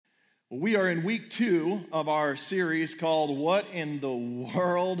We are in week 2 of our series called What in the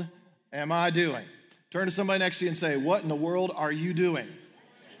World Am I Doing? Turn to somebody next to you and say, what in the world are you doing?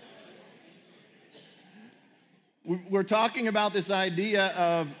 We're talking about this idea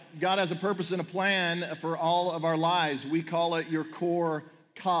of God has a purpose and a plan for all of our lives. We call it your core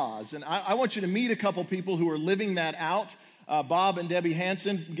cause. And I want you to meet a couple people who are living that out. Bob and Debbie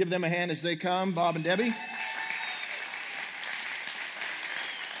Hanson, give them a hand as they come. Bob and Debbie.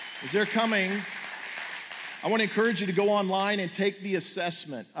 As they're coming, I want to encourage you to go online and take the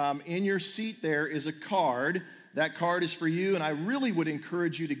assessment. In your seat there is a card. That card is for you, and I really would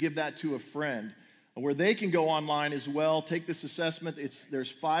encourage you to give that to a friend where they can go online as well, take this assessment. There's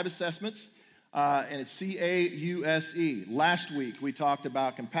 5 assessments, and it's CAUSE. Last week, we talked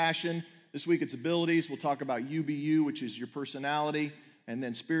about compassion. This week, it's abilities. We'll talk about UBU, which is your personality, and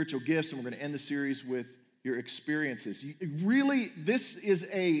then spiritual gifts, and we're going to end the series with your experiences. Really, this is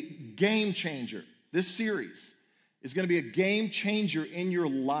a game changer. This series is going to be a game changer in your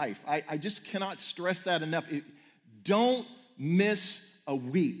life. I just cannot stress that enough. Don't miss a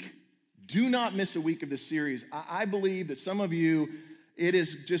week. Do not miss a week of this series. I believe that some of you, it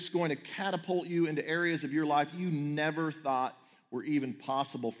is just going to catapult you into areas of your life you never thought were even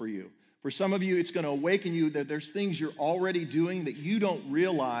possible for you. For some of you, it's going to awaken you that there's things you're already doing that you don't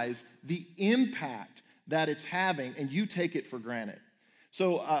realize the impact that it's having, and you take it for granted.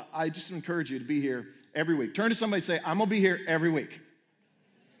 So I just encourage you to be here every week. Turn to somebody and say, I'm going to be here every week.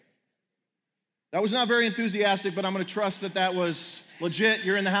 That was not very enthusiastic, but I'm going to trust that that was legit.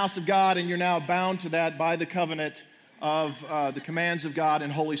 You're in the house of God, and you're now bound to that by the covenant of the commands of God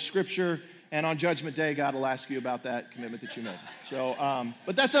and Holy Scripture. And on Judgment Day, God will ask you about that commitment that you made. So,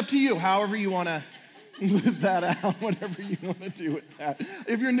 but that's up to you, however you want to live that out, whatever you want to do with that.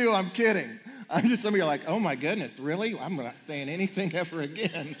 If you're new, I'm kidding. Some of you are like, oh my goodness, really? I'm not saying anything ever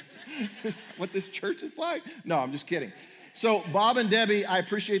again. What this church is like? No, I'm just kidding. So Bob and Debbie, I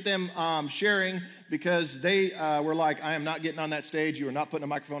appreciate them sharing because they were like, I am not getting on that stage. You are not putting a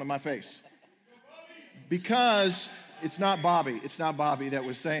microphone in my face. Because it's not Bobby. It's not Bobby that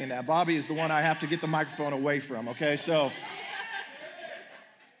was saying that. Bobby is the one I have to get the microphone away from, okay? So,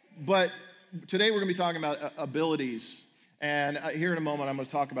 but today we're going to be talking about abilities. And here in a moment, I'm going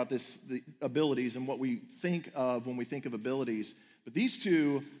to talk about the abilities and what we think of when we think of abilities. But these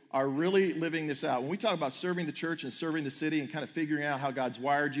two are really living this out. When we talk about serving the church and serving the city and kind of figuring out how God's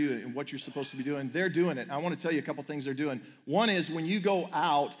wired you and what you're supposed to be doing, they're doing it. And I want to tell you a couple things they're doing. One is when you go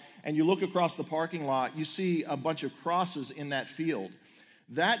out and you look across the parking lot, you see a bunch of crosses in that field.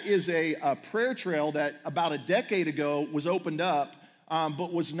 That is a prayer trail that about a decade ago was opened up,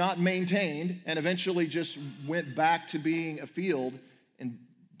 but was not maintained and eventually just went back to being a field. And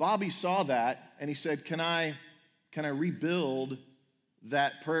Bobby saw that and he said, can I rebuild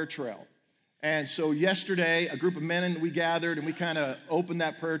that prayer trail? And so yesterday, a group of men and we gathered and we kind of opened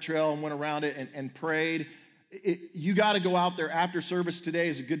that prayer trail and went around it and prayed. You got to go out there after service. Today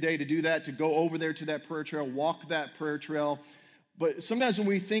is a good day to do that, to go over there to that prayer trail, walk that prayer trail. But sometimes when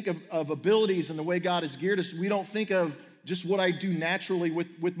we think of abilities and the way God has geared us, we don't think of just what I do naturally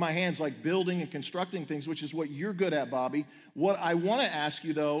with my hands, like building and constructing things, which is what you're good at, Bobby. What I want to ask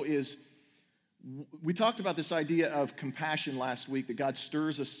you, though, is we talked about this idea of compassion last week, that God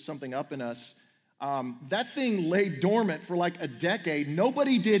stirs something up in us. That thing lay dormant for like a decade.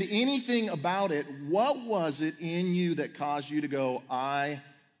 Nobody did anything about it. What was it in you that caused you to go, I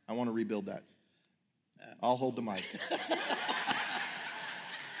want to rebuild that? I'll hold the mic.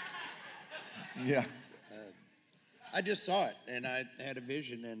 Yeah. I just saw it, and I had a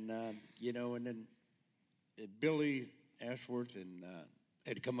vision, and and then Billy Ashworth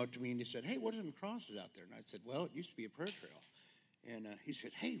had come up to me and he said, "Hey, what are them crosses out there?" And I said, "Well, it used to be a prayer trail." And he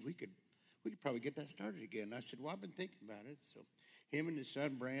said, "Hey, we could probably get that started again." And I said, "Well, I've been thinking about it." So him and his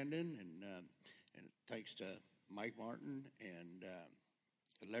son Brandon, and thanks to Mike Martin and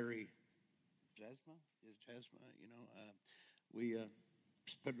Larry Jasma, we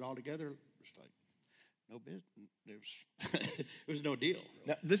put it all together. It was like no business. It was no deal.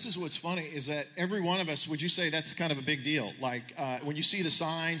 Now, this is what's funny is that every one of us, would you say that's kind of a big deal? Like when you see the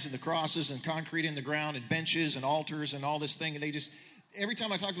signs and the crosses and concrete in the ground and benches and altars and all this thing, and they just, every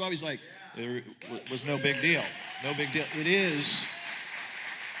time I talk to Bob, he's like, there was no big deal. No big deal. It is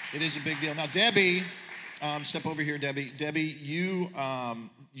a big deal. Now, Debbie, step over here, Debbie. Debbie,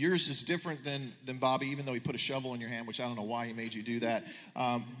 yours is different than Bobby, even though he put a shovel in your hand, which I don't know why he made you do that.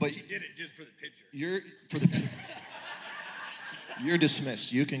 But he did it just for the picture. You're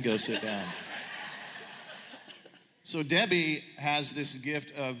dismissed. You can go sit down. So Debbie has this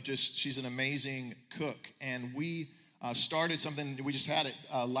gift of she's an amazing cook. And we started something. We just had it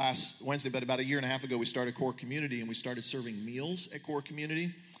last Wednesday, but about a year and a half ago, we started Core Community, and we started serving meals at Core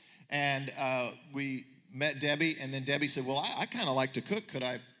Community. And we met Debbie, and then Debbie said, well, I kind of like to cook. Could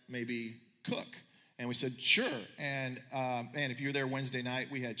I maybe cook? And we said, sure. And if you were there Wednesday night,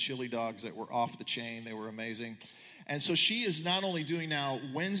 we had chili dogs that were off the chain. They were amazing. And so she is not only doing now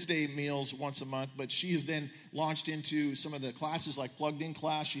Wednesday meals once a month, but she has then launched into some of the classes like Plugged In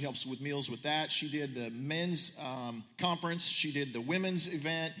class. She helps with meals with that. She did the men's conference. She did the women's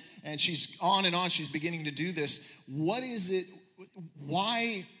event. And she's on and on. She's beginning to do this. What is it?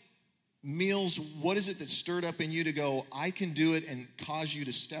 Why meals? What is it that stirred up in you to go, I can do it, and cause you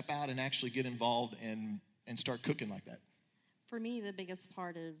to step out and actually get involved and start cooking like that? For me, the biggest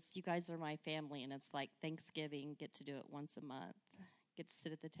part is you guys are my family, and it's like Thanksgiving, get to do it once a month, get to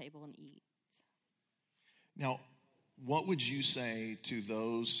sit at the table and eat. Now, what would you say to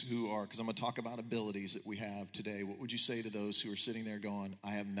those who are, because I'm going to talk about abilities that we have today, what would you say to those who are sitting there going, I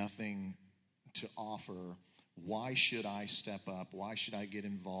have nothing to offer? Why should I step up? Why should I get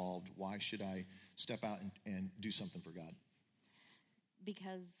involved? Why should I step out and do something for God?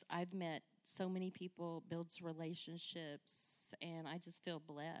 Because I've met so many people, builds relationships, and I just feel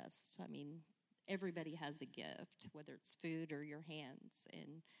blessed. I mean, everybody has a gift, whether it's food or your hands,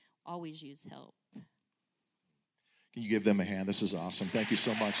 and always use help. Can you give them a hand? This is awesome. Thank you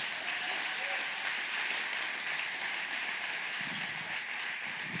so much.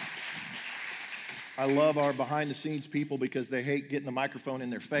 I love our behind-the-scenes people because they hate getting the microphone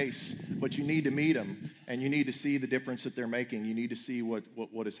in their face, but you need to meet them, and you need to see the difference that they're making. You need to see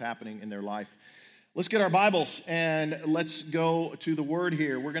what is happening in their life. Let's get our Bibles, and let's go to the Word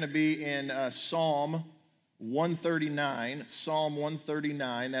here. We're going to be in Psalm 139. Psalm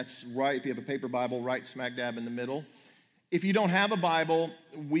 139, that's right. If you have a paper Bible, right smack dab in the middle. If you don't have a Bible,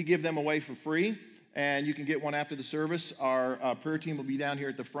 we give them away for free. And you can get one after the service. Our prayer team will be down here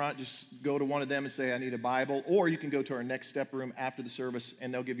at the front. Just go to one of them and say, I need a Bible. Or you can go to our next step room after the service,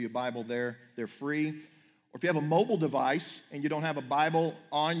 and they'll give you a Bible there. They're free. Or if you have a mobile device and you don't have a Bible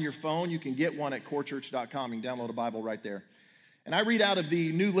on your phone, you can get one at corechurch.com. You can download a Bible right there. And I read out of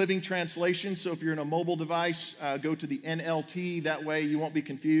the New Living Translation. So if you're in a mobile device, go to the NLT. That way you won't be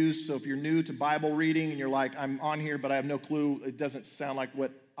confused. So if you're new to Bible reading and you're like, I'm on here, but I have no clue, it doesn't sound like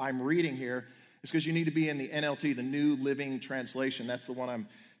what I'm reading here, it's because you need to be in the NLT, the New Living Translation. That's the one I'm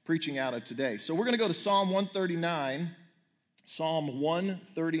preaching out of today. So we're going to go to Psalm 139. Psalm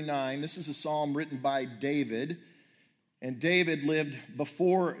 139. This is a psalm written by David. And David lived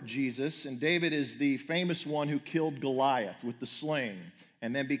before Jesus. And David is the famous one who killed Goliath with the sling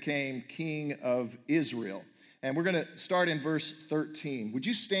and then became king of Israel. And we're going to start in verse 13. Would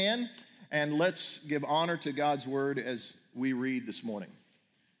you stand and let's give honor to God's word as we read this morning.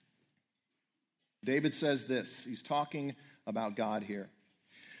 David says this. He's talking about God here.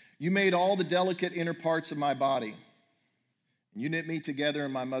 You made all the delicate inner parts of my body. You knit me together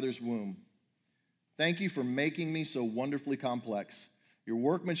in my mother's womb. Thank you for making me so wonderfully complex. Your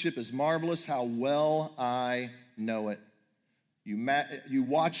workmanship is marvelous, how well I know it. You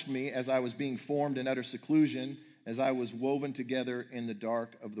watched me as I was being formed in utter seclusion, as I was woven together in the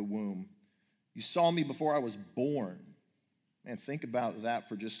dark of the womb. You saw me before I was born. Man, think about that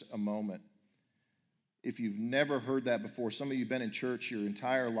for just a moment. If you've never heard that before, some of you have been in church your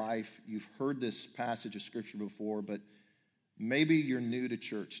entire life, you've heard this passage of Scripture before, but maybe you're new to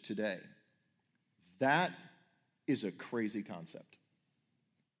church today. That is a crazy concept.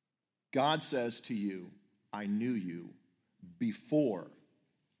 God says to you, I knew you before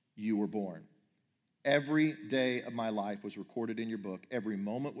you were born. Every day of my life was recorded in your book. Every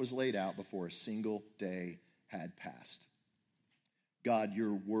moment was laid out before a single day had passed. God,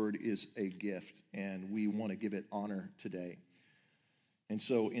 your word is a gift, and we want to give it honor today. And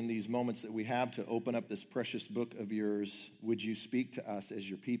so in these moments that we have to open up this precious book of yours, would you speak to us as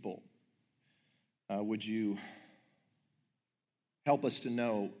your people? Would you help us to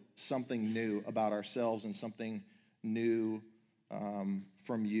know something new about ourselves and something new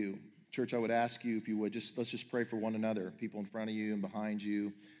from you? Church, I would ask you, if you would, let's just pray for one another, people in front of you and behind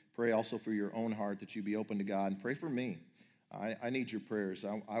you. Pray also for your own heart that you be open to God, and pray for me. I need your prayers.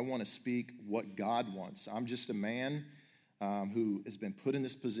 I want to speak what God wants. I'm just a man who has been put in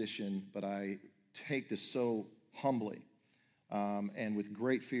this position, but I take this so humbly and with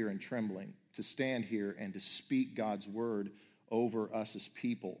great fear and trembling to stand here and to speak God's word over us as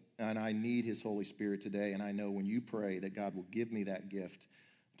people. And I need his Holy Spirit today, and I know when you pray that God will give me that gift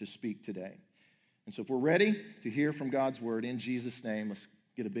to speak today. And so if we're ready to hear from God's word in Jesus' name, let's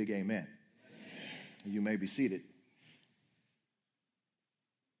get a big amen. Amen. You may be seated.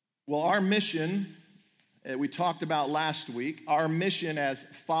 Well, our mission we talked about last week. Our mission as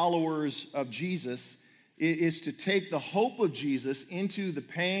followers of Jesus is to take the hope of Jesus into the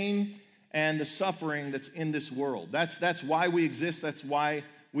pain and the suffering that's in this world. That's why we exist. That's why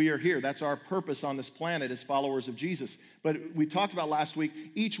we are here. That's our purpose on this planet as followers of Jesus. But we talked about last week,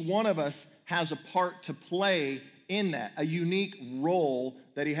 each one of us has a part to play in that, a unique role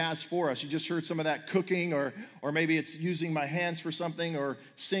that he has for us. You just heard some of that cooking, or maybe it's using my hands for something, or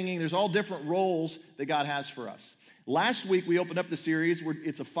singing. There's all different roles that God has for us. Last week, we opened up the series.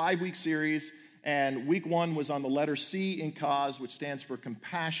 It's a 5-week series, and week 1 was on the letter C in cause, which stands for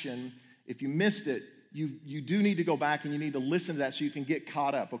compassion. If you missed it, you do need to go back and you need to listen to that so you can get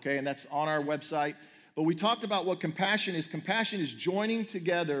caught up, okay? And that's on our website. But we talked about what compassion is. Compassion is joining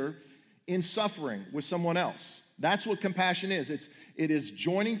together in suffering with someone else. That's what compassion is. It is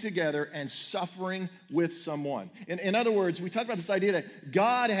joining together and suffering with someone. In other words, we talked about this idea that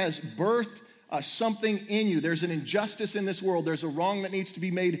God has birthed something in you. There's an injustice in this world. There's a wrong that needs to be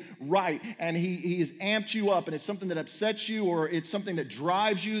made right. And he has amped you up, and it's something that upsets you, or it's something that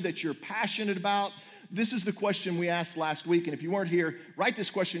drives you, that you're passionate about. This is the question we asked last week. And if you weren't here, write this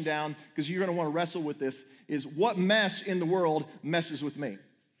question down, because you're going to want to wrestle with this, is what mess in the world messes with me?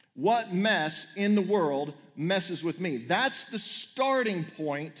 What mess in the world messes with me? That's the starting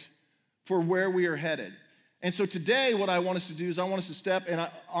point for where we are headed. And so today, what I want us to do is I want us to step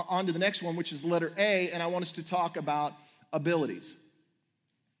on to the next one, which is letter A, and I want us to talk about abilities.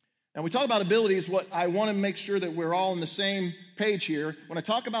 Now, we talk about abilities. What I want to make sure that we're all on the same page here. When I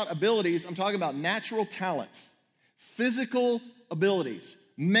talk about abilities, I'm talking about natural talents, physical abilities,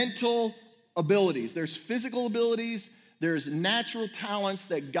 mental abilities. There's physical abilities. There's natural talents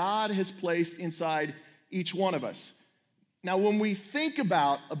that God has placed inside each one of us. Now, when we think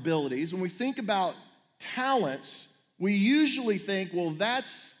about abilities, when we think about talents, we usually think, well,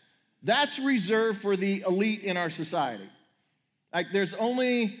 that's reserved for the elite in our society. Like there's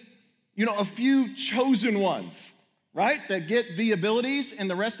only, a few chosen ones, right, that get the abilities, and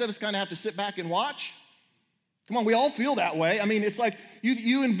the rest of us kind of have to sit back and watch. Come on, we all feel that way. I mean, it's like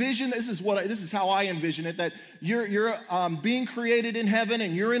you envision, this is how I envision it, that you're being created in heaven,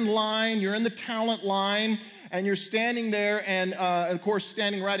 and you're in line, you're in the talent line, and you're standing there, and of course,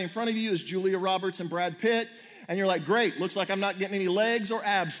 standing right in front of you is Julia Roberts and Brad Pitt, and you're like, great, looks like I'm not getting any legs or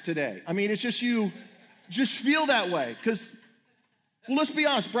abs today. I mean, it's just you just feel that way, because, well, let's be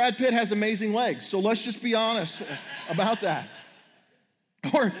honest, Brad Pitt has amazing legs, so let's just be honest about that.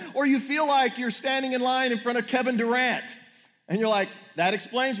 Or you feel like you're standing in line in front of Kevin Durant, and you're like, that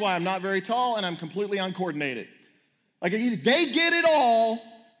explains why I'm not very tall and I'm completely uncoordinated. Like, they get it all,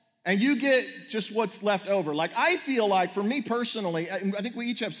 and you get just what's left over. Like, I feel like, for me personally, I think we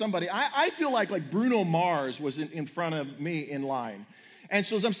each have somebody, I feel like Bruno Mars was in front of me in line. And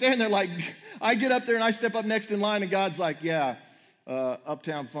so as I'm standing there, like, I get up there and I step up next in line, and God's like, yeah,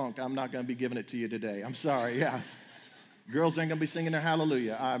 Uptown Funk, I'm not going to be giving it to you today. I'm sorry, yeah. Girls ain't going to be singing their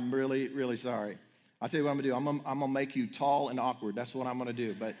hallelujah. I'm really, really sorry. I'll tell you what I'm going to do. I'm going to make you tall and awkward. That's what I'm going to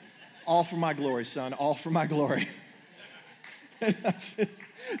do. But all for my glory, son. All for my glory.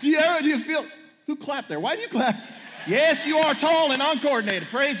 Do you feel, who clapped there? Why do you clap? Yes, you are tall and uncoordinated.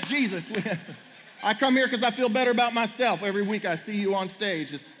 Praise Jesus. I come here because I feel better about myself. Every week I see you on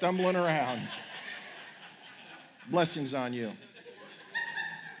stage just stumbling around. Blessings on you.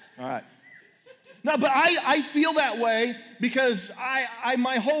 All right. No, but I feel that way because I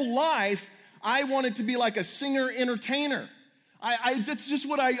my whole life, I wanted to be like a singer-entertainer. That's just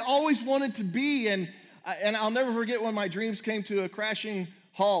what I always wanted to be, and I'll never forget when my dreams came to a crashing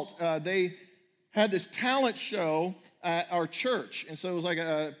halt. They had this talent show at our church, and so it was like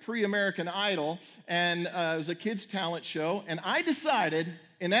a pre-American Idol, and it was a kids' talent show, and I decided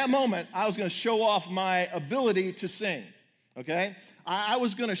in that moment I was going to show off my ability to sing, okay? I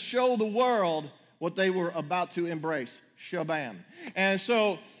was going to show the world what they were about to embrace, shabam. And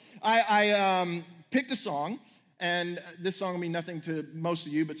so I picked a song, and this song will mean nothing to most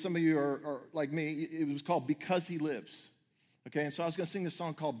of you, but some of you are like me. It was called Because He Lives, okay? And so I was going to sing this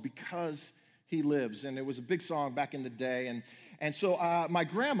song called Because He Lives, and it was a big song back in the day. And so my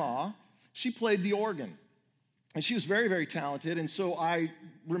grandma, she played the organ, and she was very, very talented. And so I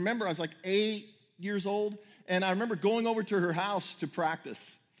remember I was like 8 years old, and I remember going over to her house to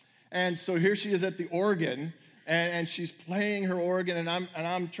practice. And so here she is at the organ, and she's playing her organ, and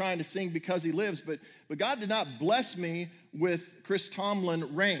I'm trying to sing Because He Lives, but God did not bless me with Chris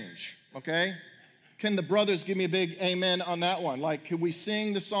Tomlin range, okay? Can the brothers give me a big amen on that one? Like, could we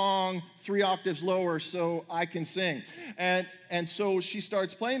sing the song 3 octaves lower so I can sing? And so she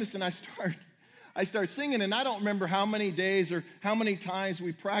starts playing this, and I start singing, and I don't remember how many days or how many times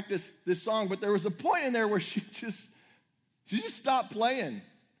we practiced this song, but there was a point in there where she just stopped playing.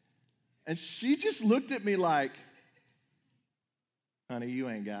 And she just looked at me like, honey, you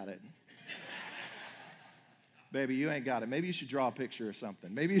ain't got it. Baby, you ain't got it. Maybe you should draw a picture or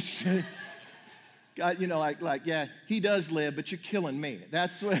something. Maybe you should, God, like, yeah, he does live, but you're killing me.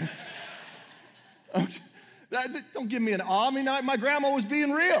 That's what, don't give me an awe. I mean, my grandma was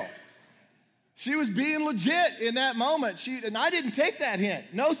being real. She was being legit in that moment. And I didn't take that hint.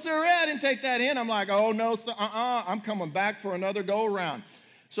 No, sir, I didn't take that hint. I'm like, oh, no, I'm coming back for another go-around.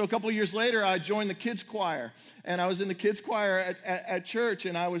 So a couple of years later, I joined the kids' choir. And I was in the kids' choir at church,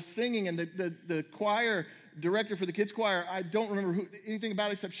 and I was singing, and the choir director for the kids' choir, I don't remember anything about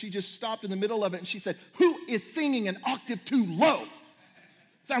it except she just stopped in the middle of it, and she said, who is singing an octave too low?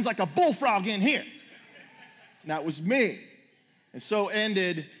 Sounds like a bullfrog in here. And that was me. And so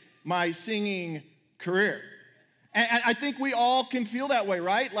ended my singing career. And I think we all can feel that way,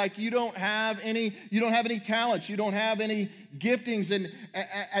 right? Like you don't have any talents, you don't have any giftings, and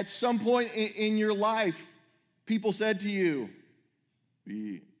at some point in your life, people said to you,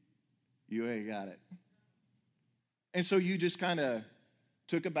 you ain't got it. And so you just kind of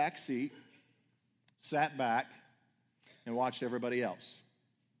took a back seat, sat back, and watched everybody else.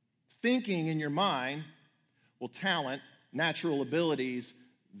 Thinking in your mind, well, talent, natural abilities,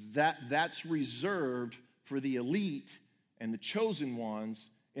 that's reserved for the elite and the chosen ones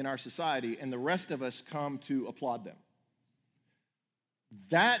in our society, and the rest of us come to applaud them.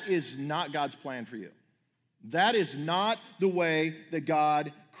 That is not God's plan for you. That is not the way that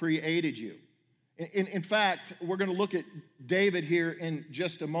God created you. In fact, we're going to look at David here in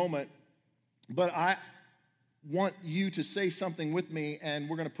just a moment, but I want you to say something with me, and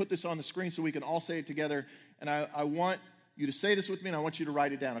we're going to put this on the screen so we can all say it together, and I want you to say this with me, and I want you to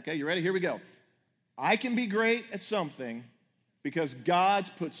write it down, okay? You ready? Here we go. I can be great at something because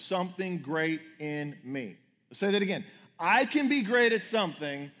God's put something great in me. Let's say that again. I can be great at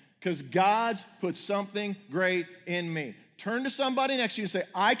something because God's put something great in me. Turn to somebody next to you and say,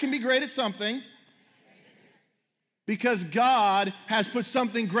 I can be great at something because God has put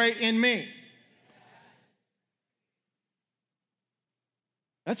something great in me.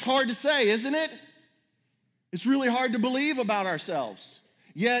 That's hard to say, isn't it? It's really hard to believe about ourselves.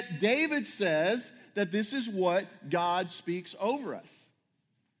 Yet David says that this is what God speaks over us.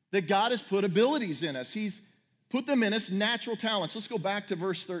 That God has put abilities in us. He's put them in us, natural talents. Let's go back to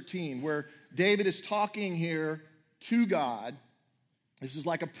verse 13 where David is talking here to God. This is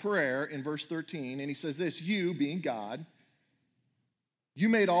like a prayer in verse 13, and he says this, you, being God, you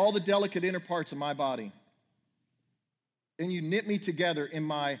made all the delicate inner parts of my body, and you knit me together in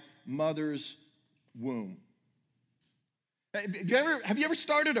my mother's womb. Have you ever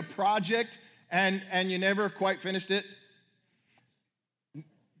started a project and you never quite finished it?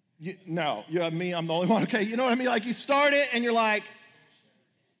 No, me, I'm the only one. Okay, you know what I mean? Like you start it and you're like,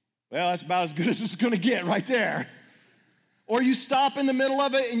 well, that's about as good as it's going to get right there. Or you stop in the middle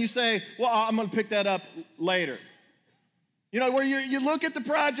of it and you say, well, I'm going to pick that up later. You know, where you look at the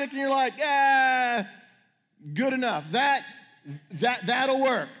project and you're like, yeah, good enough. That'll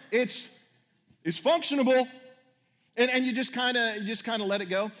work. It's functionable. And you just kind of let it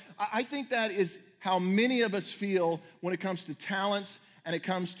go. I think that is how many of us feel when it comes to talents and it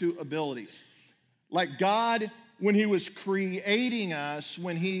comes to abilities. Like God, when he was creating us,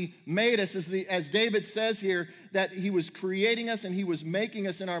 when he made us, as David says here, that he was creating us and he was making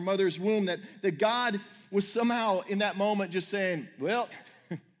us in our mother's womb, that God was somehow in that moment just saying, well,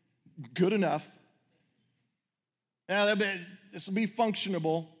 good enough. Now, this will be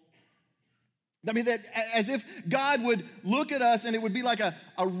functionable. I mean, that as if God would look at us and it would be like a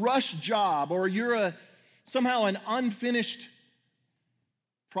rush job, or you're somehow an unfinished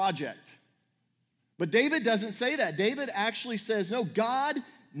project. But David doesn't say that. David actually says, no, God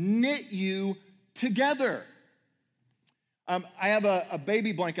knit you together. I have a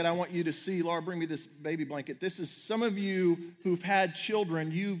baby blanket I want you to see. Laura, bring me this baby blanket. This is some of you who've had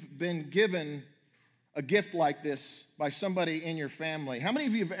children, you've been given a gift like this by somebody in your family. How many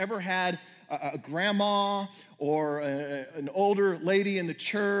of you have ever had a grandma or an older lady in the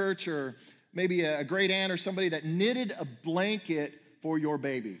church, or maybe a great aunt or somebody that knitted a blanket for your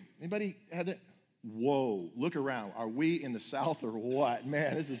baby? Anybody had that? Whoa, look around. Are we in the South or what?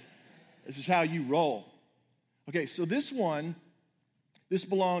 Man, this is how you roll. Okay, so this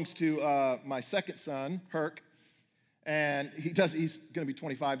belongs to my second son, Herc, and he's going to be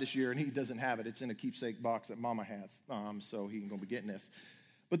 25 this year, and he doesn't have it. It's in a keepsake box that Mama has, so he's going to be getting this.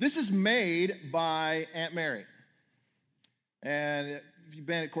 But this is made by Aunt Mary. And if you've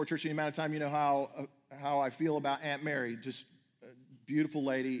been at Core Church any amount of time, you know how I feel about Aunt Mary, just a beautiful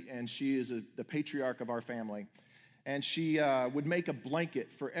lady, and she is the patriarch of our family. And she would make a blanket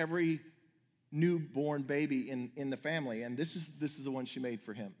for every newborn baby in the family, and this is the one she made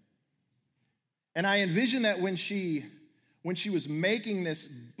for him. And I envision that when she was making this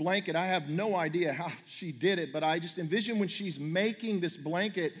blanket, I have no idea how she did it, but I just envision when she's making this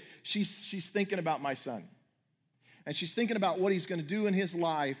blanket, she's thinking about my son. And she's thinking about what he's going to do in his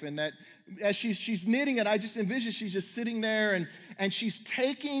life, and that as she's knitting it, I just envision she's just sitting there and she's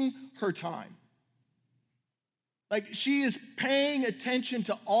taking her time. Like she is paying attention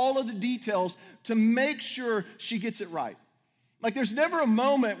to all of the details to make sure she gets it right. Like there's never a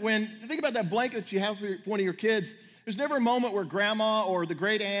moment when, think about that blanket that you have for one of your kids, there's never a moment where grandma or the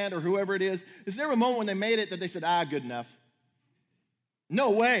great aunt or whoever it is, there's never a moment when they made it that they said, good enough.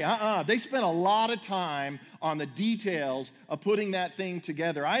 No way, They spent a lot of time on the details of putting that thing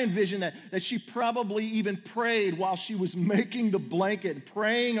together. I envision that she probably even prayed while she was making the blanket,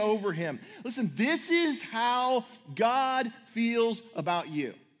 praying over him. Listen, this is how God feels about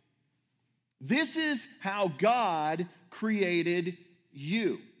you. This is how God created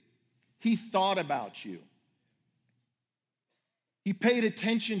you. He thought about you. He paid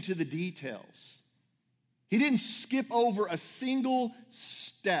attention to the details. He didn't skip over a single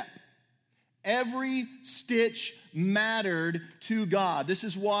step. Every stitch mattered to God. This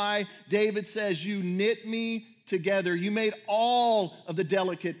is why David says, you knit me together. You made all of the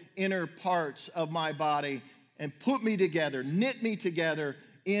delicate inner parts of my body and put me together, knit me together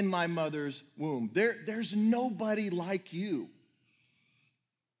in my mother's womb. There's nobody like you.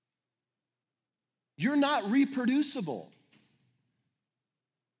 You're not reproducible.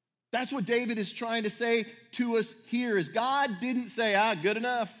 That's what David is trying to say to us here is God didn't say, good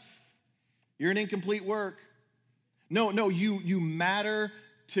enough. You're an incomplete work. No, you matter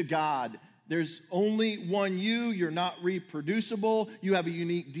to God. There's only one you. You're not reproducible. You have a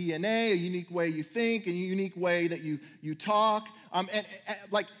unique DNA, a unique way you think, a unique way that you talk. And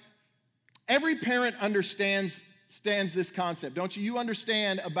like every parent understands this concept, don't you? You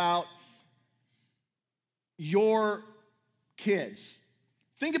understand about your kids.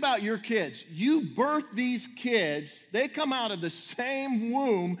 Think about your kids. You birth these kids. They come out of the same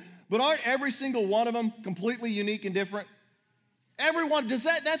womb, but aren't every single one of them completely unique and different? Everyone does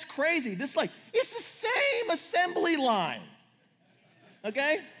that. That's crazy. It's the same assembly line.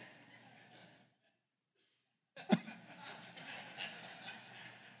 Okay?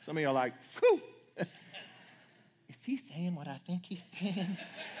 Some of you are like, whew. Is he saying what I think he's saying?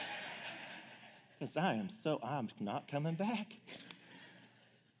 Because I'm not coming back.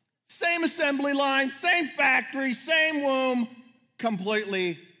 Same assembly line, same factory, same womb,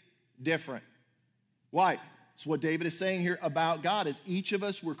 completely different. Why? It's what David is saying here about God is each of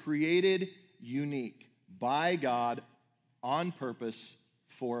us were created unique by God on purpose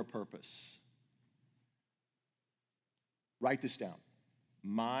for a purpose. Write this down.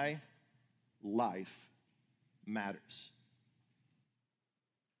 My life matters.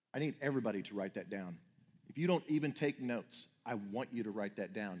 I need everybody to write that down. If you don't even take notes, I want you to write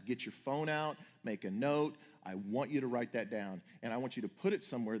that down. Get your phone out, make a note. I want you to write that down. And I want you to put it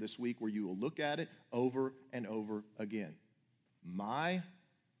somewhere this week where you will look at it over and over again. My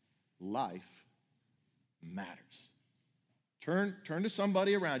life matters. Turn to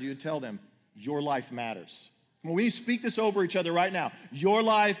somebody around you and tell them, your life matters. Come on, we need to speak this over each other right now. Your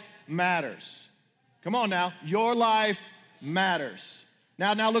life matters. Come on now. Your life matters.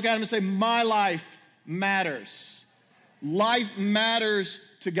 Now look at him and say, my life matters. Life matters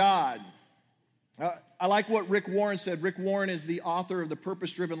to God. I like what Rick Warren said. Rick Warren is the author of The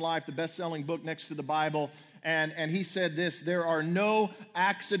Purpose-Driven Life, the best-selling book next to the Bible. And he said this, there are no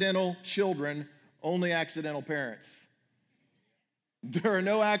accidental children, only accidental parents. There are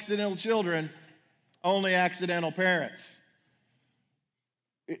no accidental children, only accidental parents.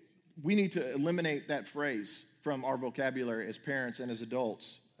 We need to eliminate that phrase from our vocabulary as parents and as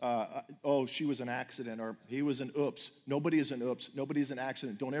adults. She was an accident, or he was an oops. Nobody is an oops. Nobody is an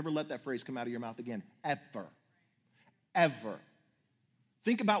accident. Don't ever let that phrase come out of your mouth again, ever. Ever.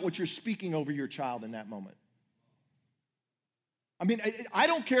 Think about what you're speaking over your child in that moment. I mean, I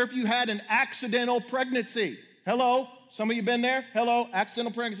don't care if you had an accidental pregnancy. Hello? Some of you been there? Hello?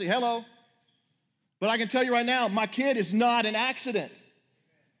 Accidental pregnancy. Hello? But I can tell you right now, my kid is not an accident.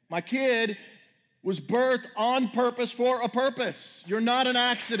 My kid was birthed on purpose for a purpose. You're not an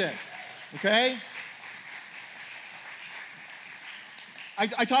accident, okay?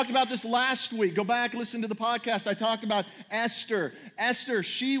 I talked about this last week. Go back, listen to the podcast. I talked about Esther. Esther,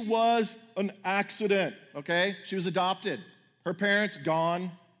 she was an accident, okay? She was adopted. Her parents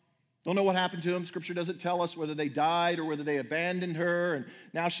gone. Don't know what happened to them. Scripture doesn't tell us whether they died or whether they abandoned her. And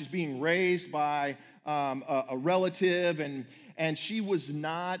now she's being raised by a relative, and she was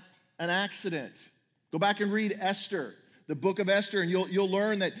not an accident. Go back and read Esther, the book of Esther, and you'll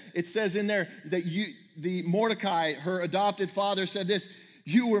learn that it says in there that the Mordecai, her adopted father, said this: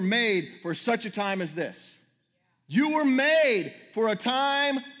 you were made for such a time as this. You were made for a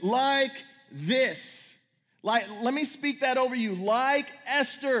time like this. Let me speak that over you. Like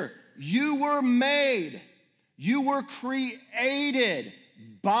Esther, you were made. You were created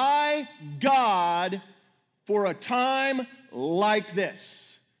by God for a time like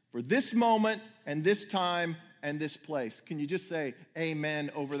this. For this moment and this time and this place. Can you just say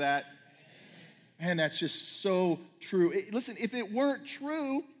amen over that? Man, that's just so true. Listen, if it weren't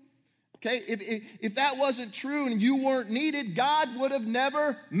true, okay, if that wasn't true and you weren't needed, God would have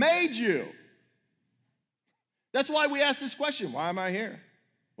never made you. That's why we ask this question: why am I here?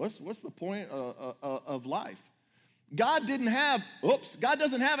 What's the point of life? God doesn't have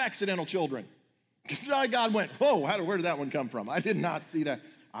accidental children. God went, whoa, where did that one come from? I did not see that.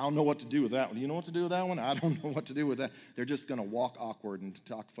 I don't know what to do with that one. You know what to do with that one? I don't know what to do with that. They're just going to walk awkward and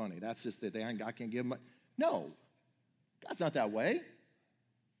talk funny. That's just it. I can't give them. No, God's not that way.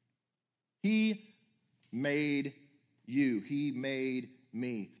 He made you. He made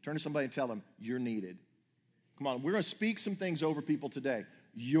me. Turn to somebody and tell them, you're needed. Come on, we're going to speak some things over people today.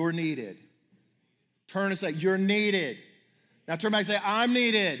 You're needed. Turn and say, you're needed. Now turn back and say, I'm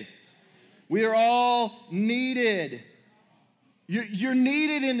needed. We are all needed. You're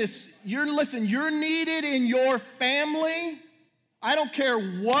needed in this. You're needed in your family. I don't care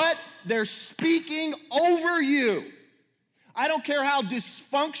what they're speaking over you. I don't care how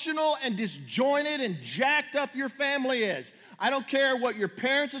dysfunctional and disjointed and jacked up your family is. I don't care what your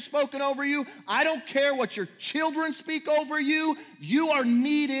parents have spoken over you. I don't care what your children speak over you. You are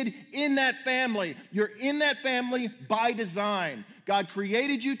needed in that family. You're in that family by design. God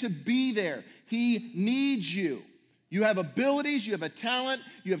created you to be there. He needs you. You have abilities, you have a talent,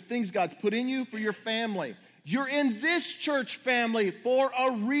 you have things God's put in you for your family. You're in this church family for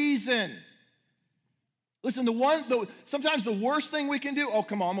a reason. Listen, sometimes the worst thing we can do, oh,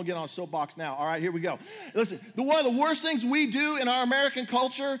 come on, I'm going to get on a soapbox now. All right, here we go. Listen, one of the worst things we do in our American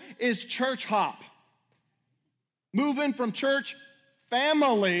culture is church hop. Moving from church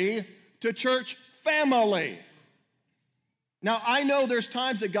family to church family. Now, I know there's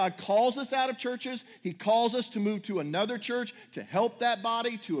times that God calls us out of churches. He calls us to move to another church to help that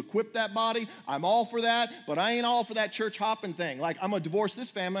body, to equip that body. I'm all for that, but I ain't all for that church hopping thing. Like, I'm going to divorce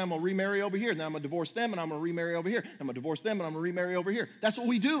this family, I'm going to remarry over here. Then I'm going to divorce them, and I'm going to remarry over here. I'm going to divorce them, and I'm going to remarry over here. That's what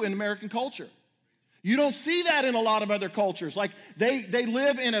we do in American culture. You don't see that in a lot of other cultures. Like, they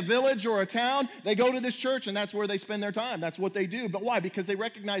live in a village or a town. They go to this church, and that's where they spend their time. That's what they do. But why? Because they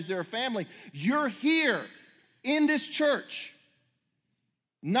recognize they're a family. You're here in this church,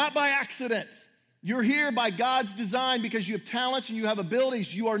 not by accident. You're here by God's design because you have talents and you have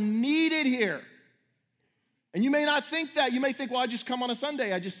abilities. You are needed here. And you may not think that. You may think, well, I just come on a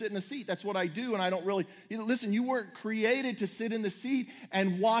Sunday. I just sit in the seat. That's what I do, and I don't really. Listen, you weren't created to sit in the seat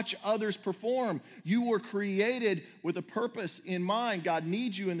and watch others perform. You were created with a purpose in mind. God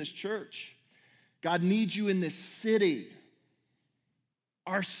needs you in this church. God needs you in this city.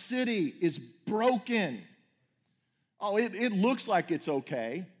 Our city is broken. Oh, it looks like it's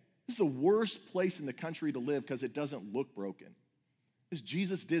okay. This is the worst place in the country to live because it doesn't look broken. This is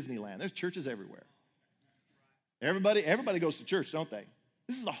Jesus Disneyland. There's churches everywhere. Everybody goes to church, don't they?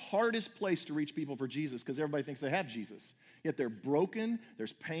 This is the hardest place to reach people for Jesus because everybody thinks they have Jesus. Yet they're broken,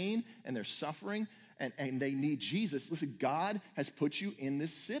 there's pain, and there's suffering, and they need Jesus. Listen, God has put you in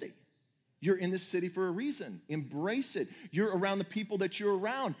this city. You're in this city for a reason. Embrace it. You're around the people that you're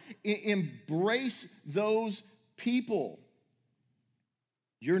around. Embrace those people.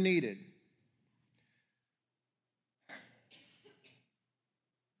 You're needed.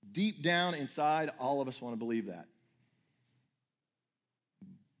 Deep down inside, all of us want to believe that.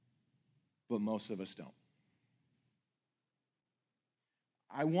 But most of us don't.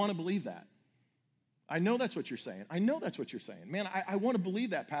 I want to believe that. I know that's what you're saying. I know that's what you're saying. Man, I want to believe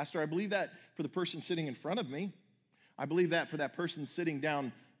that, Pastor. I believe that for the person sitting in front of me. I believe that for that person sitting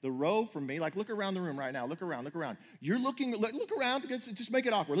down the row from me. Like, look around the room right now. Look around. You're looking, look around. Just make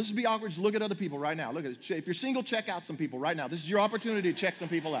it awkward. Let's just be awkward. Just look at other people right now. Look at it. If you're single, check out some people right now. This is your opportunity to check some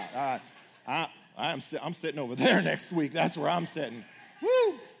people out. I'm sitting over there next week. That's where I'm sitting.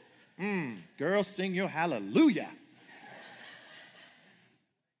 Woo! Girls, sing your hallelujah.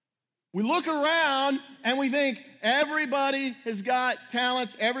 We look around and we think everybody has got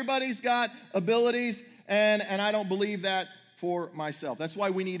talents. Everybody's got abilities. And I don't believe that for myself. That's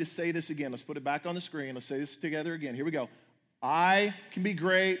why we need to say this again. Let's put it back on the screen. Let's say this together again. Here we go. I can be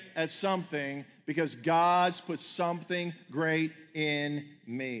great at something because God's put something great in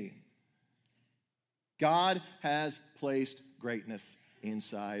me. God has placed greatness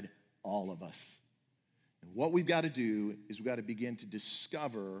inside all of us. And what we've got to do is we've got to begin to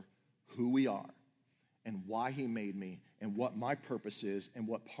discover who we are and why he made me and what my purpose is and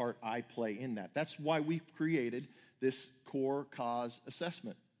what part I play in that. That's why we've created this core cause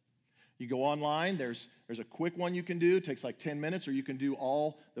assessment. You go online, there's a quick one you can do. It takes like 10 minutes, or you can do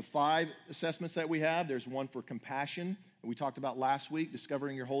all the 5 assessments that we have. There's one for compassion, and we talked about last week,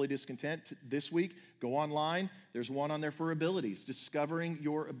 discovering your holy discontent. This week, go online. There's one on there for abilities, discovering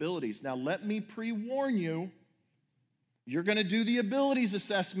your abilities. Now, let me pre-warn you, you're going to do the abilities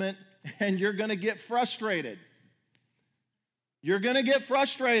assessment, and you're going to get frustrated. You're going to get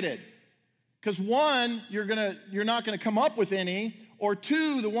frustrated. Because one, you're not going to come up with any, or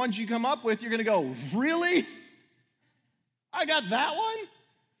two, the ones you come up with, you're going to go, really? I got that one?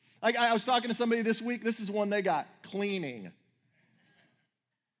 Like I was talking to somebody this week, this is one they got, cleaning.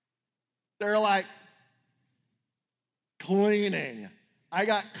 They're like, cleaning. I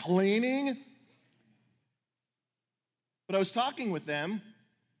got cleaning? But I was talking with them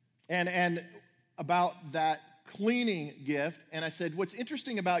and about that cleaning gift, and I said, what's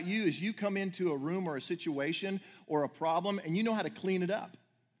interesting about you is you come into a room or a situation or a problem and you know how to clean it up.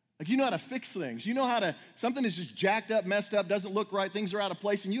 Like you know how to fix things. You know how to, something is just jacked up, messed up, doesn't look right, things are out of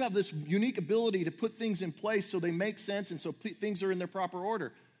place, and you have this unique ability to put things in place so they make sense and so things are in their proper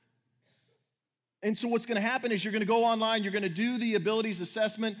order. And so what's going to happen is you're going to go online, you're going to do the abilities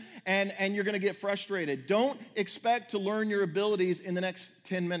assessment, and you're going to get frustrated. Don't expect to learn your abilities in the next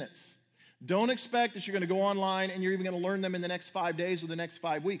 10 minutes. Don't expect that you're going to go online and you're even going to learn them in the next 5 days or the next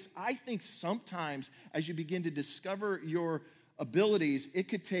 5 weeks. I think sometimes as you begin to discover your abilities, it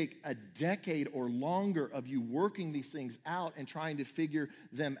could take a decade or longer of you working these things out and trying to figure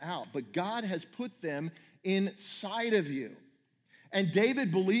them out. But God has put them inside of you. And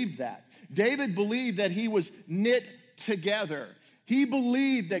David believed that. David believed that he was knit together. He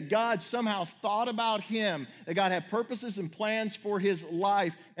believed that God somehow thought about him, that God had purposes and plans for his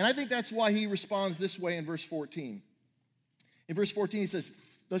life. And I think that's why he responds this way in verse 14. In verse 14, he says,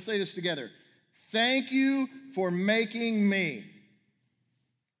 let's say this together. Thank you for making me.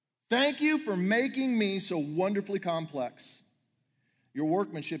 Thank you for making me so wonderfully complex. Your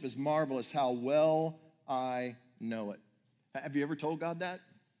workmanship is marvelous, how well I know it. Have you ever told God that?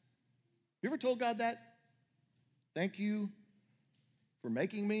 You ever told God that? Thank you for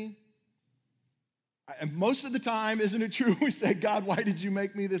making me. And most of the time, isn't it true, we say, God, why did you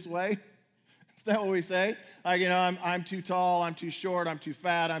make me this way? Is that what we say? Like, I'm too tall, I'm too short, I'm too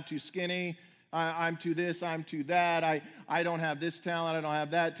fat, I'm too skinny, I'm too this, I'm too that, I don't have this talent, I don't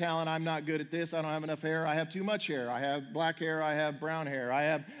have that talent, I'm not good at this, I don't have enough hair, I have too much hair, I have black hair, I have brown hair,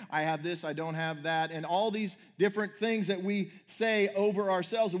 I have this, I don't have that, and all these different things that we say over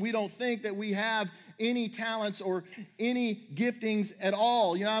ourselves, and we don't think that we have any talents or any giftings at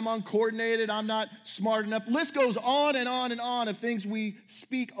all. I'm uncoordinated, I'm not smart enough. The list goes on and on and on of things we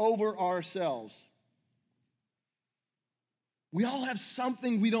speak over ourselves. We all have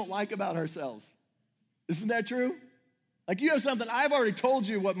something we don't like about ourselves. Isn't that true? Like you have something, I've already told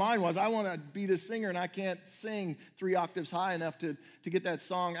you what mine was. I want to be this singer and I can't sing 3 octaves high enough to get that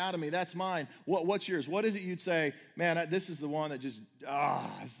song out of me. That's mine. What's yours? What is it you'd say, man, this is the one that just,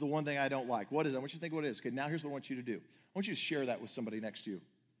 it's the one thing I don't like. What is it? I want you to think what it is. Okay, now here's what I want you to do. I want you to share that with somebody next to you.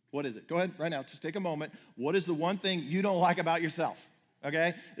 What is it? Go ahead right now. Just take a moment. What is the one thing you don't like about yourself?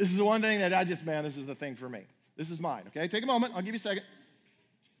 Okay? This is the one thing that this is the thing for me. This is mine. Okay? Take a moment. I'll give you a second.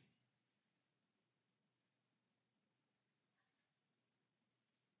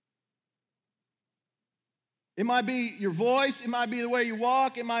 It might be your voice, it might be the way you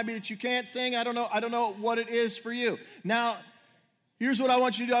walk, it might be that you can't sing. I don't know what it is for you. Now, here's what I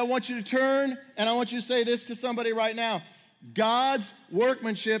want you to do. I want you to turn and I want you to say this to somebody right now. God's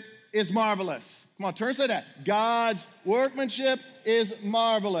workmanship is marvelous. Come on, turn and say that. God's workmanship is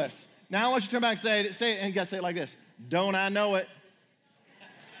marvelous. Now I want you to turn back and say it, and you gotta say it like this. Don't I know it?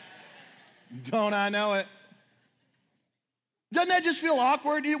 Don't I know it? Doesn't that just feel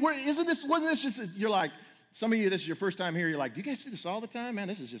awkward? Wasn't this just, you're like, some of you, this is your first time here, you're like, do you guys do this all the time? Man,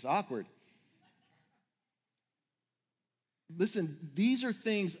 this is just awkward. Listen, these are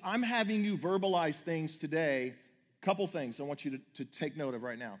things, I'm having you verbalize things today. Couple things I want you to take note of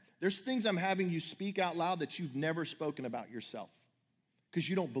right now. There's things I'm having you speak out loud that you've never spoken about yourself because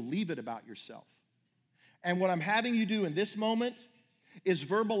you don't believe it about yourself. And what I'm having you do in this moment is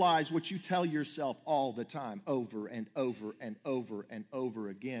verbalize what you tell yourself all the time, over and over and over and over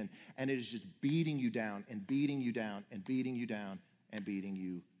again. And it is just beating you down and beating you down and beating you down and beating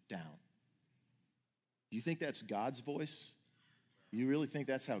you down. Do you think that's God's voice? You really think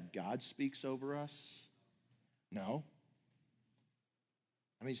that's how God speaks over us? No.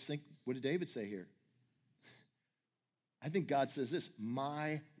 I mean, just think, what did David say here? I think God says this,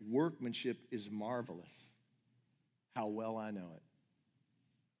 my workmanship is marvelous. How well I know it.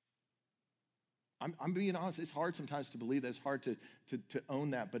 I'm being honest, it's hard sometimes to believe that. It's hard to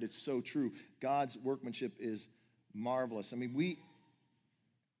own that, but it's so true. God's workmanship is marvelous. I mean,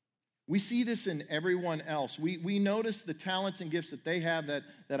 we see this in everyone else. We notice the talents and gifts that they have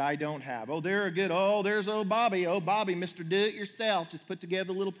that I don't have. Oh, they're good. Oh, there's old Bobby. Oh, Bobby, Mr. Do-It-Yourself. Just put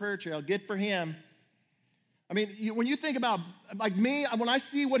together a little prayer trail. Good for him. I mean, when you think about, like me, when I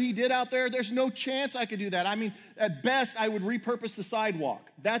see what he did out there, there's no chance I could do that. I mean, at best, I would repurpose the sidewalk.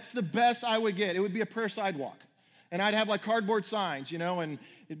 That's the best I would get. It would be a prayer sidewalk. And I'd have like cardboard signs, and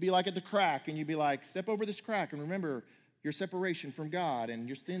it'd be like at the crack, and you'd be like, step over this crack, and remember your separation from God and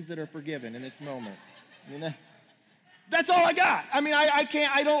your sins that are forgiven in this moment. I mean, that's all I got. I mean,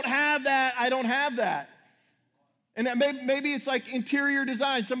 I don't have that. And maybe it's like interior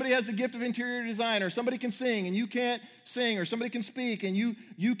design. Somebody has the gift of interior design, or somebody can sing and you can't sing, or somebody can speak and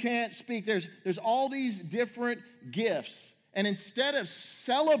you can't speak. There's all these different gifts. And instead of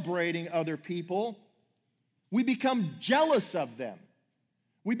celebrating other people, we become jealous of them.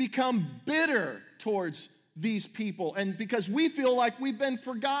 We become bitter towards these people, and because we feel like we've been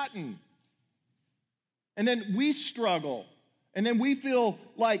forgotten. And then we struggle. And then we feel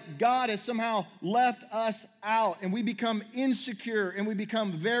like God has somehow left us out, and we become insecure, and we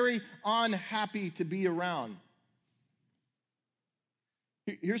become very unhappy to be around.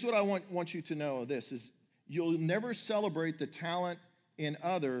 Here's what I want you to know. This is, you'll never celebrate the talent in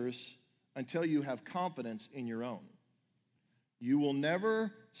others until you have confidence in your own. You will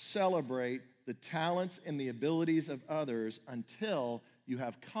never celebrate the talents and the abilities of others until you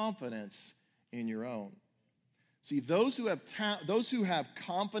have confidence in your own. See, those who have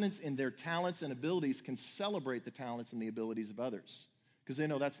confidence in their talents and abilities can celebrate the talents and the abilities of others, because they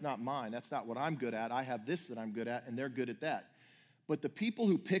know that's not mine. That's not what I'm good at. I have this that I'm good at, and they're good at that. But the people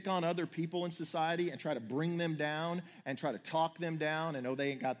who pick on other people in society and try to bring them down and try to talk them down and, oh, they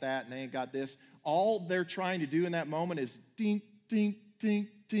ain't got that and they ain't got this, all they're trying to do in that moment is dink, dink, dink,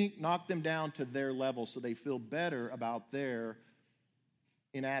 dink, knock them down to their level so they feel better about their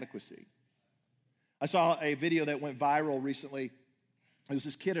inadequacy. I saw a video that went viral recently. It was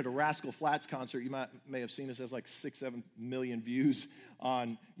this kid at a Rascal Flatts concert. You may have seen this. It has like 6-7 million views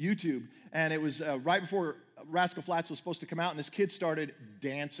on YouTube. And it was right before Rascal Flatts was supposed to come out, and this kid started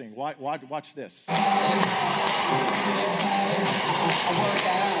dancing. Watch this. People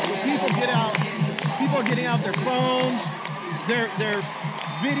are getting out their phones, their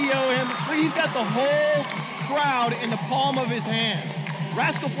video him. He's got the whole crowd in the palm of his hand.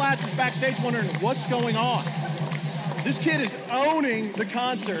 Rascal Flatts is backstage wondering what's going on. This kid is owning the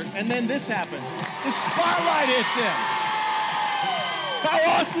concert, and then this happens. The spotlight hits him. How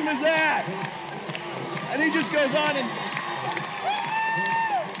awesome is that? And he just goes on and...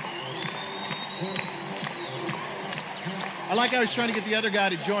 I like how he's trying to get the other guy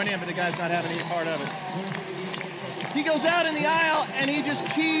to join in, but the guy's not having any part of it. He goes out in the aisle, and he just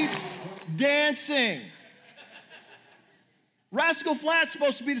keeps dancing. Rascal Flatts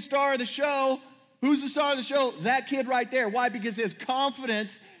supposed to be the star of the show. Who's the star of the show? That kid right there. Why? Because he has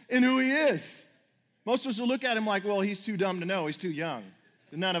confidence in who he is. Most of us will look at him like, well, he's too dumb to know. He's too young.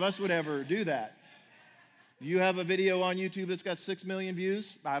 None of us would ever do that. You have a video on YouTube that's got 6 million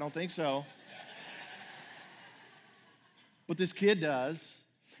views? I don't think so. But this kid does.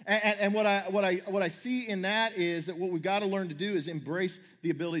 And what I see in that is that what we've got to learn to do is embrace the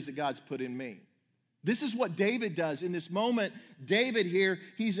abilities that God's put in me. This is what David does. In this moment, David here,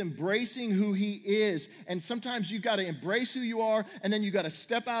 he's embracing who he is. And sometimes you've got to embrace who you are, and then you've got to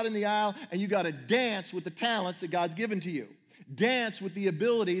step out in the aisle, and you've got to dance with the talents that God's given to you. Dance with the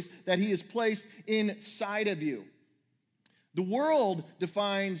abilities that he has placed inside of you. The world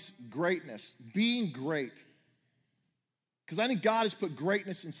defines greatness, being great. Because I think God has put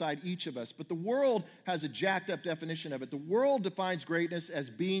greatness inside each of us, but the world has a jacked up definition of it. The world defines greatness as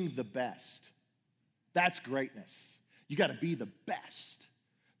being the best. That's greatness. You got to be the best.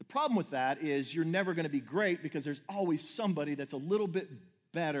 The problem with that is you're never going to be great because there's always somebody that's a little bit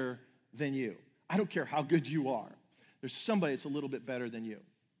better than you. I don't care how good you are. There's somebody that's a little bit better than you.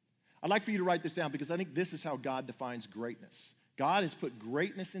 I'd like for you to write this down because I think this is how God defines greatness. God has put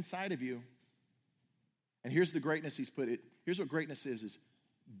greatness inside of you, And here's the greatness he's put it. Here's what greatness is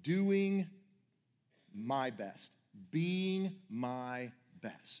doing my best, being my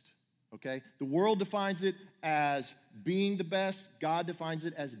best. Okay? The world defines it as being the best. God defines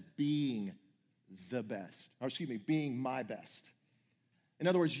it as being the best. Or excuse me, being my best. In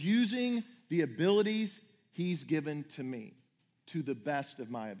other words, using the abilities he's given to me to the best of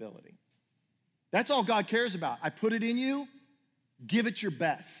my ability. That's all God cares about. I put it in you, give it your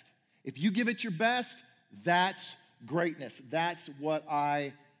best. If you give it your best, that's greatness. That's what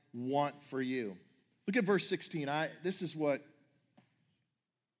I want for you. Look at verse 16. This is what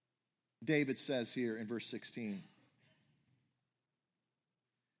David says here in verse 16.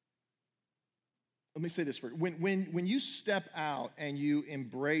 Let me say this first. When you step out and you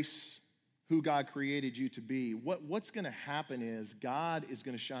embrace who God created you to be, what's going to happen is God is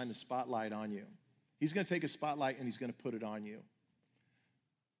going to shine the spotlight on you. He's going to take a spotlight and he's going to put it on you.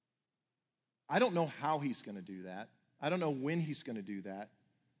 I don't know how he's going to do that. I don't know when he's going to do that,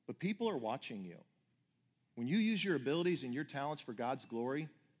 but people are watching you. When you use your abilities and your talents for God's glory,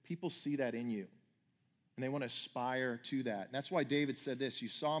 people see that in you, and they want to aspire to that. And that's why David said this, you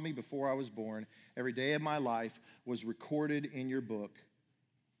saw me before I was born. Every day of my life was recorded in your book.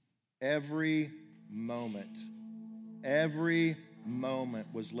 Every moment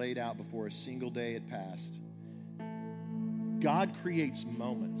was laid out before a single day had passed. God creates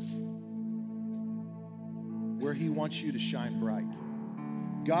moments where he wants you to shine bright.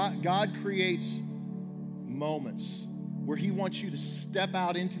 God creates moments where he wants you to step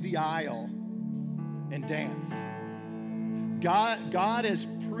out into the aisle and dance. God has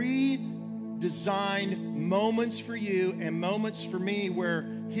pre-designed moments for you and moments for me where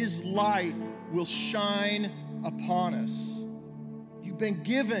his light will shine upon us. You've been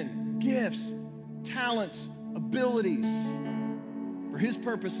given gifts, talents, abilities for his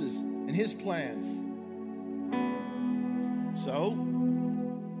purposes and his plans. So,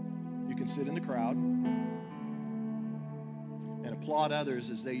 you can sit in the crowd and applaud others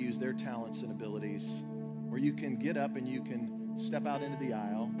as they use their talents and abilities, or you can get up and you can step out into the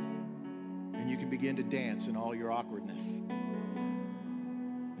aisle and you can begin to dance in all your awkwardness and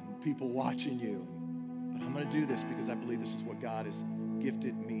people watching you. But I'm going to do this because I believe this is what God has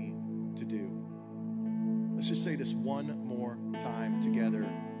gifted me to do. Let's just say this one more time together,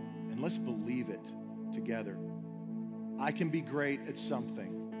 and let's believe it together. I can be great at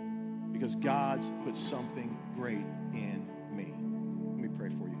something because God's put something great in me. Let me pray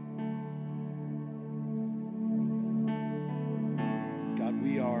for you. God,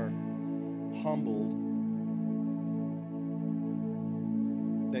 we are humbled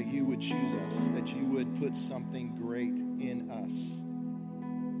that you would choose us, that you would put something great in us.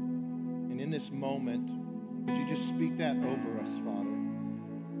 And in this moment, would you just speak that over us, Father?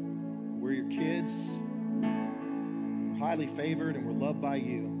 We're your kids. We're highly favored and we're loved by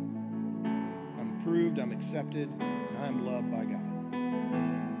you. I'm approved, I'm accepted, and I'm loved by God.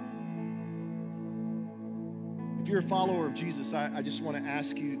 If you're a follower of Jesus, I just want to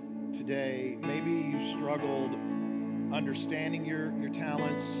ask you today, maybe you struggled understanding your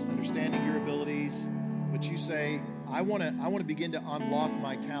talents, understanding your abilities, but you say, I want to begin to unlock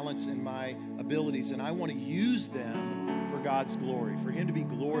my talents and my abilities, and I want to use them for God's glory, for him to be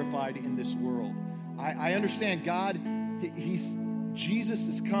glorified in this world. I understand God, Jesus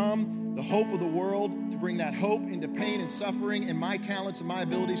has come, the hope of the world, to bring that hope into pain and suffering, and my talents and my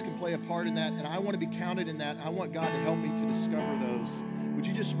abilities can play a part in that, and I want to be counted in that. I want God to help me to discover those. Would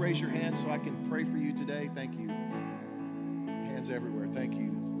you just raise your hand so I can pray for you today? Thank you. Hands everywhere. Thank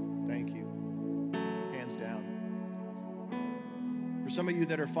you. Thank you. Hands down. For some of you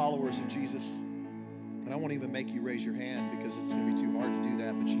that are followers of Jesus, and I won't even make you raise your hand because it's going to be too hard to do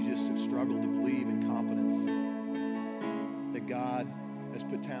that, but you just have struggled to believe in confidence that God has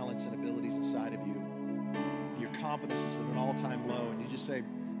put talents and abilities inside of you. Your confidence is at an all-time low, and you just say,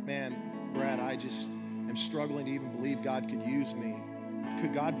 man, Brad, I just am struggling to even believe God could use me.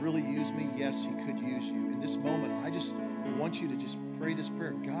 Could God really use me? Yes, he could use you. In this moment, I just want you to just pray this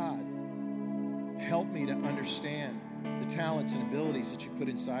prayer. God, help me to understand the talents and abilities that you put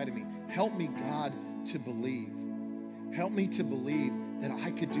inside of me. Help me, God, to believe. Help me to believe that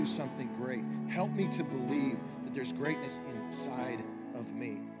I could do something great. Help me to believe that there's greatness inside of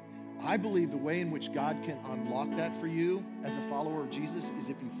me. I believe the way in which God can unlock that for you as a follower of Jesus is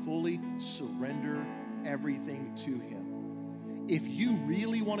if you fully surrender everything to him. If you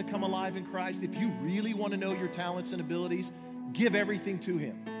really want to come alive in Christ, if you really want to know your talents and abilities, give everything to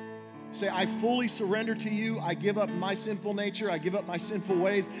him. Say, I fully surrender to you. I give up my sinful nature. I give up my sinful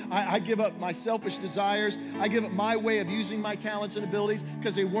ways. I give up my selfish desires. I give up my way of using my talents and abilities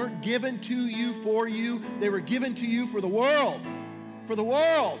because they weren't given to you for you. They were given to you for the world. For the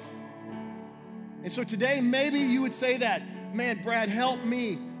world. And so today, maybe you would say that, man, Brad, help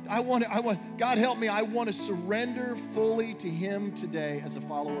me. God help me. I want to surrender fully to him today as a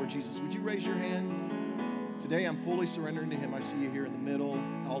follower of Jesus. Would you raise your hand? Today, I'm fully surrendering to him. I see you here in the middle,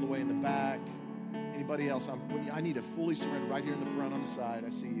 all the way in the back. Anybody else? I need to fully surrender right here in the front on the side. I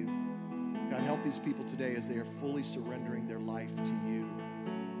see you. God, help these people today as they are fully surrendering their life to you,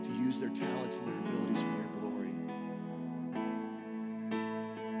 to use their talents and their abilities for your glory.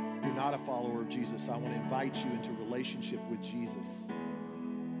 If you're not a follower of Jesus, I want to invite you into relationship with Jesus.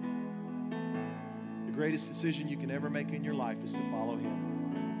 The greatest decision you can ever make in your life is to follow him.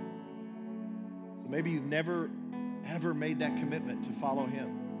 Maybe you've never, ever made that commitment to follow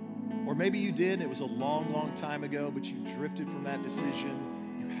him. Or maybe you did, and it was a long, long time ago, but you drifted from that decision.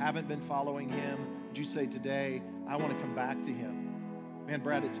 You haven't been following him. Would you say today, I want to come back to him? Man,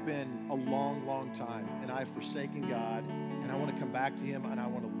 Brad, it's been a long, long time, and I've forsaken God, and I want to come back to him, and I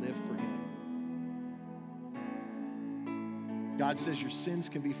want to live for him. God says your sins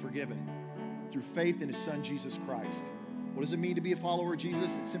can be forgiven through faith in his son, Jesus Christ. What does it mean to be a follower of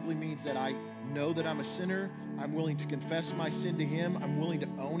Jesus? It simply means that I know that I'm a sinner. I'm willing to confess my sin to him. I'm willing to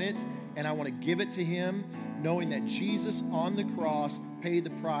own it, and I want to give it to him, knowing that Jesus on the cross paid the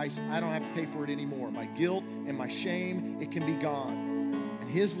price. I don't have to pay for it anymore. My guilt and my shame, it can be gone. And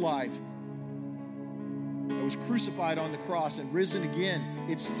his life that was crucified on the cross and risen again,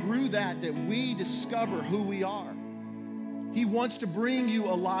 it's through that we discover who we are. He wants to bring you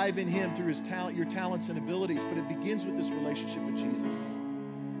alive in him through his talent, your talents and abilities, but it begins with this relationship with Jesus.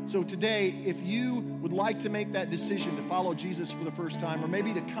 So today, if you would like to make that decision to follow Jesus for the first time, or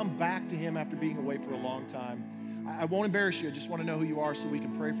maybe to come back to him after being away for a long time, I won't embarrass you. I just want to know who you are so we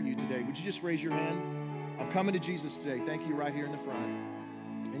can pray for you today. Would you just raise your hand? I'm coming to Jesus today. Thank you, right here in the front,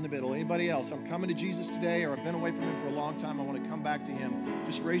 in the middle. Anybody else? I'm coming to Jesus today, or I've been away from him for a long time. I want to come back to him.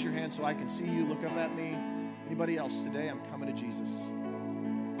 Just raise your hand so I can see you. Look up at me. Anybody else? Today, I'm coming to Jesus.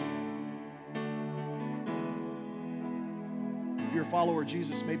 If you're a follower of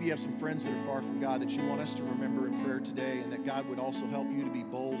Jesus, maybe you have some friends that are far from God that you want us to remember in prayer today, and that God would also help you to be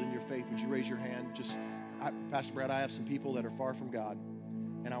bold in your faith. Would you raise your hand? Pastor Brad, I have some people that are far from God,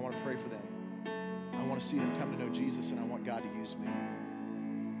 and I want to pray for them. I want to see them come to know Jesus, and I want God to use me.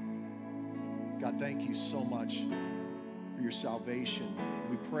 God, thank you so much for your salvation.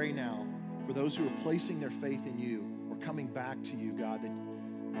 We pray now for those who are placing their faith in you or coming back to you, God,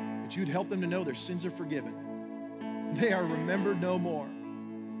 that you'd help them to know their sins are forgiven. They are remembered no more.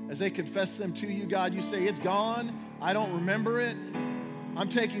 As they confess them to you, God, you say, it's gone. I don't remember it. I'm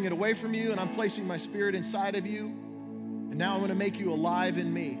taking it away from you, and I'm placing my spirit inside of you. And now I'm going to make you alive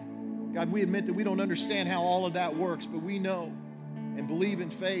in me. God, we admit that we don't understand how all of that works, but we know and believe in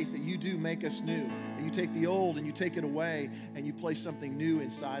faith that you do make us new, that you take the old and you take it away, and you place something new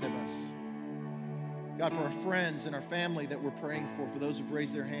inside of us. God, for our friends and our family that we're praying for those who've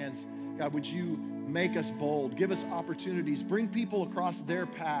raised their hands, God, would you make us bold, give us opportunities, bring people across their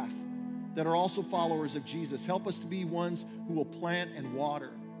path that are also followers of Jesus. Help us to be ones who will plant and water.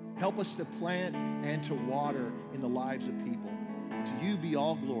 Help us to plant and to water in the lives of people. And to you be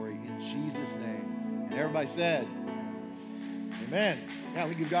all glory in Jesus' name. And everybody said, amen. Yeah,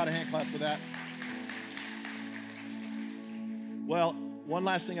 we give God a hand clap for that. Well, one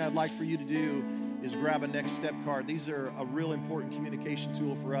last thing I'd like for you to do is grab a next step card. These are a real important communication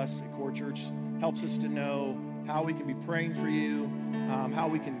tool for us at Core Church. Helps us to know how we can be praying for you, how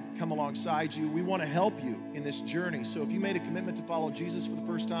we can come alongside you. We want to help you in this journey. So if you made a commitment to follow Jesus for the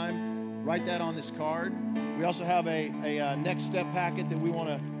first time, write that on this card. We also have a next step packet that we want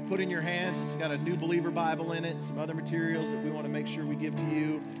to put in your hands. It's got a New Believer Bible in it, some other materials that we want to make sure we give to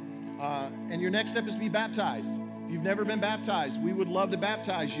you. And your next step is to be baptized. If you've never been baptized, we would love to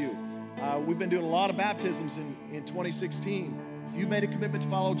baptize you. We've been doing a lot of baptisms in 2016. If you made a commitment to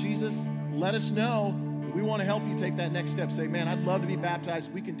follow Jesus, let us know. We want to help you take that next step. Say, man, I'd love to be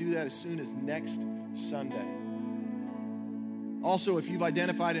baptized. We can do that as soon as next Sunday. Also, if you've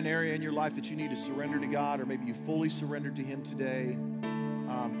identified an area in your life that you need to surrender to God, or maybe you fully surrendered to him today,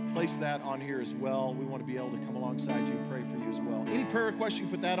 place that on here as well. We want to be able to come alongside you and pray for you as well. Any prayer request, you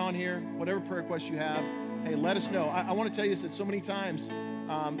can put that on here. Whatever prayer request you have, hey, let us know. I want to tell you this, that so many times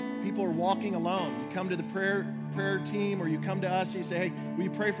people are walking alone. You come to the prayer team, or you come to us and you say, hey, will you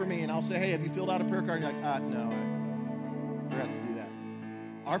pray for me? And I'll say, hey, have you filled out a prayer card? And you're like, no, I forgot to do that.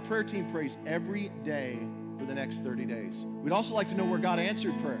 Our prayer team prays every day for the next 30 days. We'd also like to know where God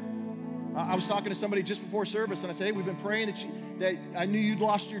answered prayer. I was talking to somebody just before service, and I said, hey, we've been praying that I knew you'd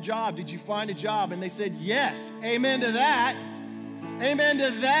lost your job. Did you find a job? And they said, yes. Amen to that. Amen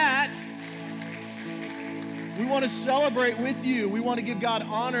to that. We want to celebrate with you. We want to give God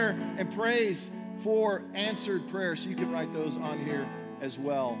honor and praise for answered prayer. So you can write those on here as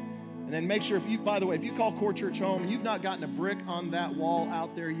well. And then make sure, by the way, if you call Core Church home and you've not gotten a brick on that wall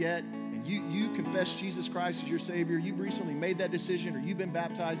out there yet, and you confess Jesus Christ as your Savior, you've recently made that decision, or you've been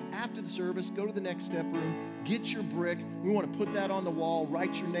baptized, after the service, go to the Next Step room, get your brick. We want to put that on the wall,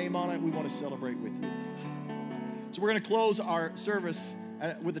 write your name on it. We want to celebrate with you. So we're going to close our service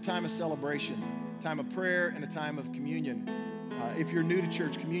with a time of celebration, time of prayer, and a time of communion. If you're new to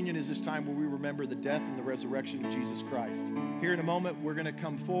church, communion is this time where we remember the death and the resurrection of Jesus Christ. Here in a moment, we're going to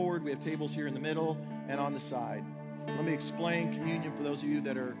come forward. We have tables here in the middle and on the side. Let me explain communion for those of you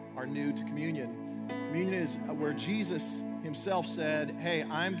that are new to communion. Communion is where Jesus himself said, hey,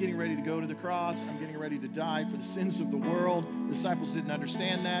 I'm getting ready to go to the cross. I'm getting ready to die for the sins of the world. The disciples didn't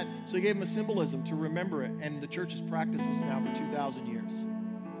understand that, so he gave them a symbolism to remember it, and the church has practiced this now for 2,000 years.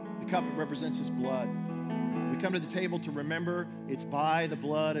 The cup represents his blood. We come to the table to remember it's by the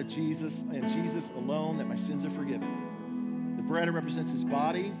blood of Jesus and Jesus alone that my sins are forgiven. The bread represents his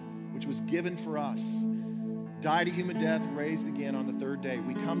body, which was given for us. Died a human death, raised again on the third day.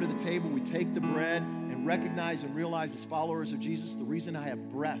 We come to the table, we take the bread and recognize and realize as followers of Jesus, the reason I have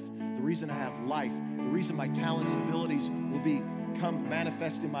breath, the reason I have life, the reason my talents and abilities will become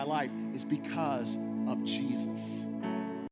manifest in my life is because of Jesus.